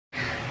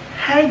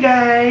Hi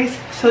guys!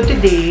 So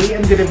today,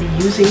 I'm gonna be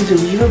using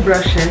zoeva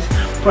brushes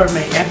for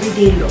my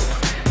everyday look.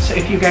 So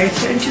if you guys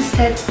are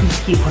interested, please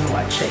keep on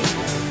watching.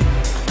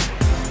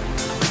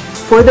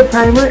 For the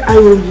primer, I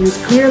will use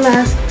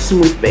CLARA'S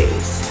Smooth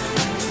Base.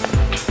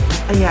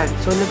 Ayan,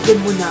 so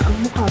lagyan mo na ang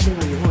mukha mo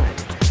ngayon.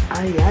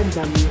 Ayan,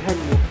 damihan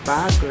mo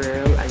pa,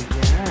 girl.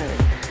 Ayan.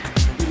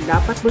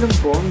 Dapat mo ng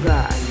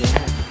bongga.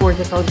 Ayan. For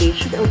the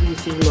foundation, I'll be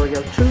using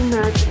L'Oreal True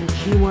Match and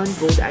G1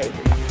 Gold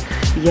Ivory.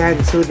 Yan,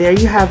 so there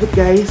you have it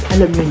guys.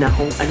 Alam niyo na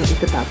kung anong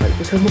itatapal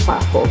ko sa mukha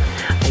ko.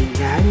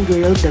 Ayan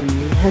girl,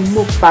 damihan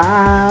mo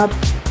pa.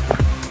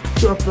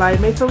 To apply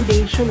my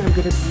foundation, I'm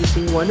gonna be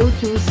using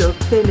 102 Silk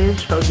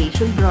Finish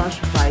Foundation Brush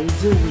by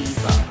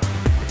zoeva.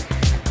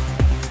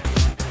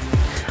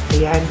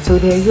 Ayan, so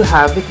there you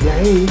have it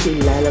guys.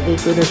 Ilalagay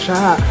ko na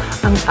siya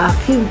ang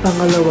aking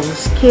pangalawang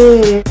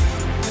skin.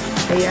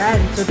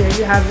 Ayan, so there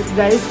you have it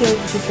guys. Kaya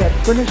isi-set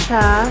ko na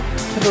siya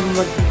sa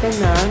pamamagitan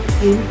ng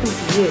into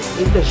it,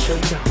 in the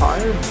shade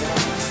Harm.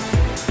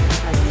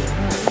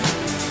 Ayan.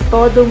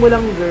 Todo mo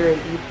lang girl.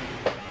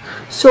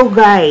 So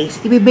guys,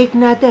 ibibake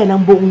natin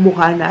ang buong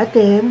mukha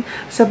natin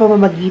sa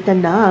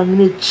pamamagitan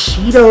ng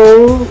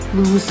Cheeto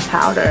Loose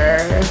Powder.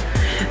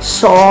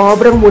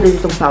 Sobrang mura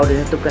nitong powder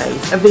na to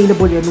guys.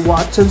 Available yan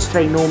Watson's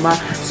Trinoma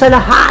sa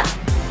lahat.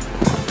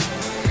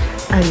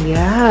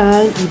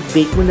 Ayan,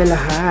 i-bake mo na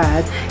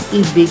lahat.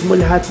 I-bake mo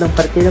lahat ng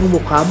parte ng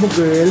mukha mo,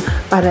 girl,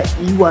 para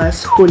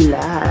iwas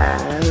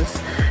hulas.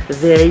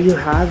 There you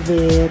have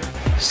it.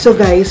 So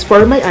guys,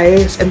 for my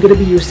eyes, I'm gonna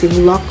be using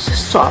Luxe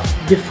Soft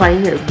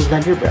Definer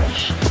Blender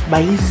Brush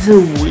by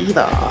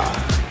zoeva.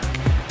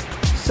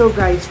 So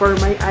guys, for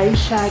my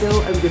eyeshadow,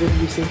 I'm gonna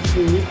be using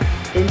Pink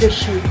in the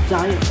shade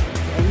Diamonds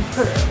and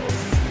Pearls.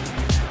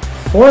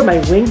 For my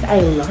winged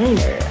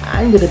eyeliner,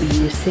 I'm gonna be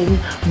using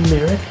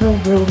Miracle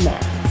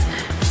Romance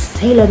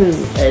Sailor Moon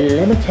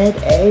Limited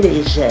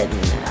Edition.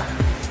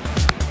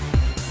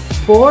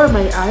 For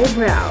my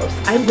eyebrows,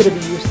 I'm gonna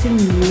be using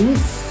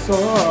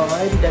Miso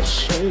in the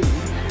shade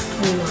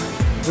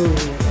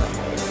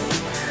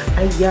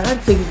Ayan,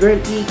 sige girl,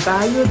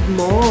 ikayod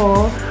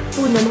mo.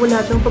 Punan mo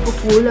lahat ng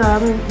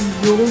pagkukulang ng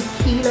iyong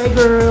kilay,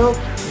 girl.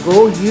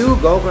 Go you,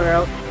 go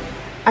girl.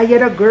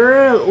 Ayan na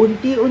girl,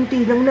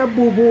 unti-unti nang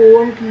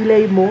nabubuo ang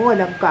kilay mo.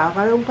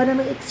 Nagkakaroon ka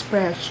na ng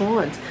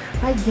expressions.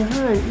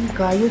 Ayan,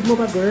 ikayod mo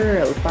pa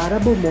girl,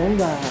 para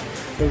bumongga.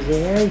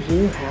 There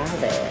you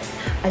have it.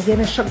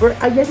 Ayan na siya girl,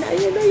 ayan na,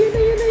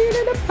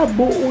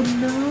 napabuo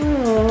na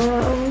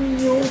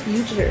ang iyong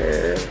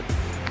future.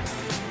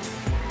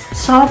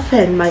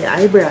 Soften my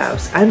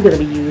eyebrows. I'm gonna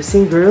be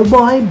using Girl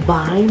Boy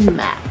by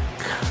MAC.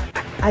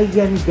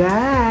 Ayan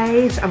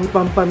guys, ang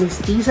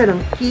pampamistisa ng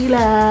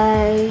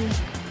kilay.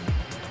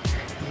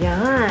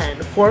 Yan.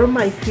 For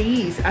my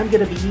crease, I'm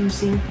gonna be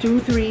using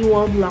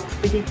 231 Luxe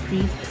Petite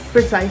Crease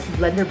Precise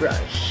Blender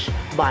Brush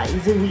by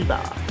zoeva.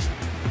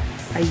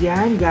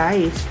 Ayan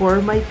guys, for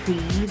my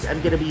crease,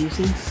 I'm gonna be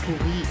using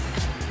Sleek.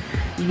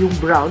 Yung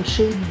brown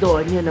shade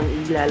doon, yan ang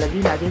ilalagay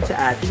natin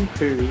sa ating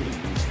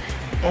crease.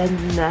 And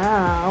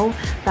now,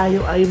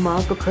 tayo ay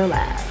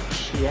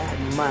magko-curlash. Yan,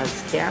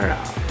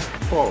 mascara.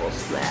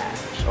 False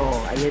lash.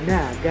 Oh, ayan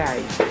na,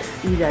 guys.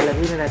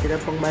 Ilalagay na natin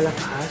ang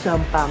pangmalakas,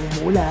 ang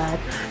pangmulat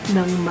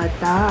ng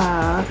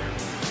mata.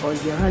 O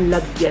yan,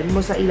 lagyan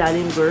mo sa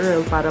ilalim,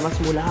 girl, para mas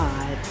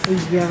mulat.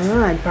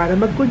 Ayan, para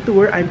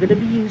mag-contour, I'm gonna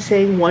be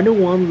using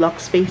 101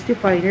 Luxe Face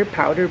Definer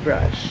Powder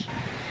Brush.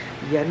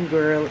 Yan,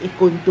 girl.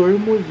 I-contour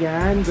mo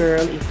yan,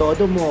 girl.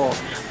 Itodo mo.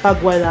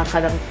 Pag wala ka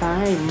ng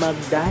time,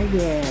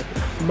 mag-diet,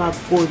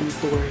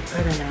 mag-contour ka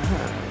na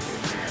lang.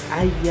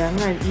 Ayan,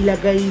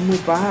 ilagay mo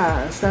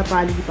pa sa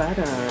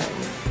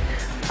paliparan.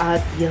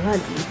 At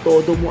yan,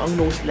 itodo mo ang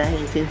nose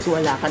line. Since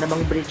wala ka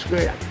namang bridge,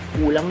 girl, at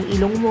kulang ang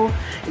ilong mo,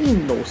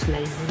 i-nose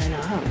line mo na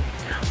lang.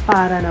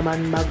 Para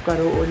naman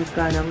magkaroon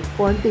ka ng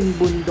konting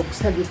bundok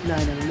sa gitna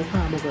ng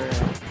mukha mo,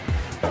 girl.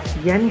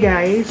 Yan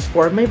guys,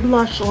 for my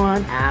blush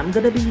on, I'm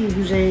gonna be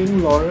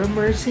using Laura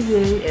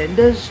Mercier in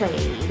the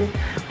shade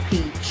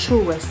Peach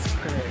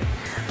Whisper.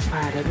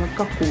 Para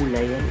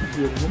magkakulay ang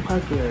iyong mukha,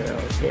 girl.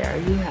 There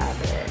you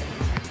have it.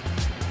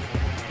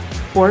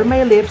 For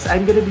my lips,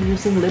 I'm gonna be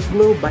using Lip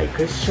Glow by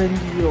Christian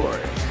Dior.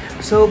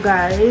 So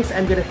guys,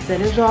 I'm gonna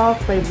finish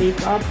off my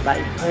makeup by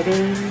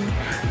putting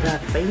the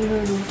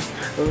famous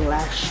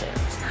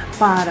lashes.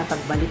 Para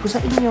pagbalik ko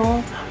sa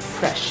inyo,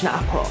 fresh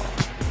na ako.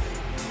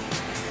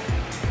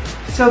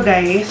 So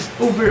guys,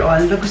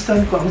 overall,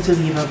 nagustuhan ko ang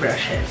zoeva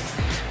brushes.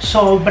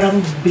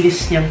 Sobrang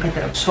bilis niyang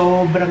katrap.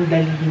 Sobrang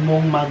dali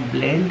mong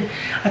mag-blend.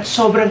 At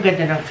sobrang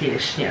ganda ng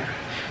finish niya.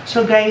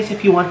 So guys,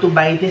 if you want to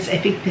buy this, I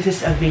think this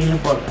is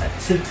available at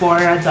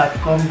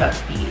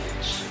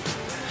sephora.com.ph.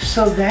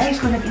 So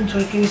guys, kung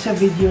nag-enjoy kayo sa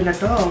video na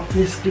to,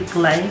 please click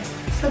like,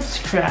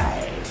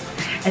 subscribe,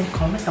 and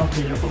comment down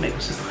below kung may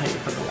gusto kayo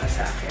pagawa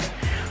sa akin.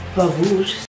 Babush!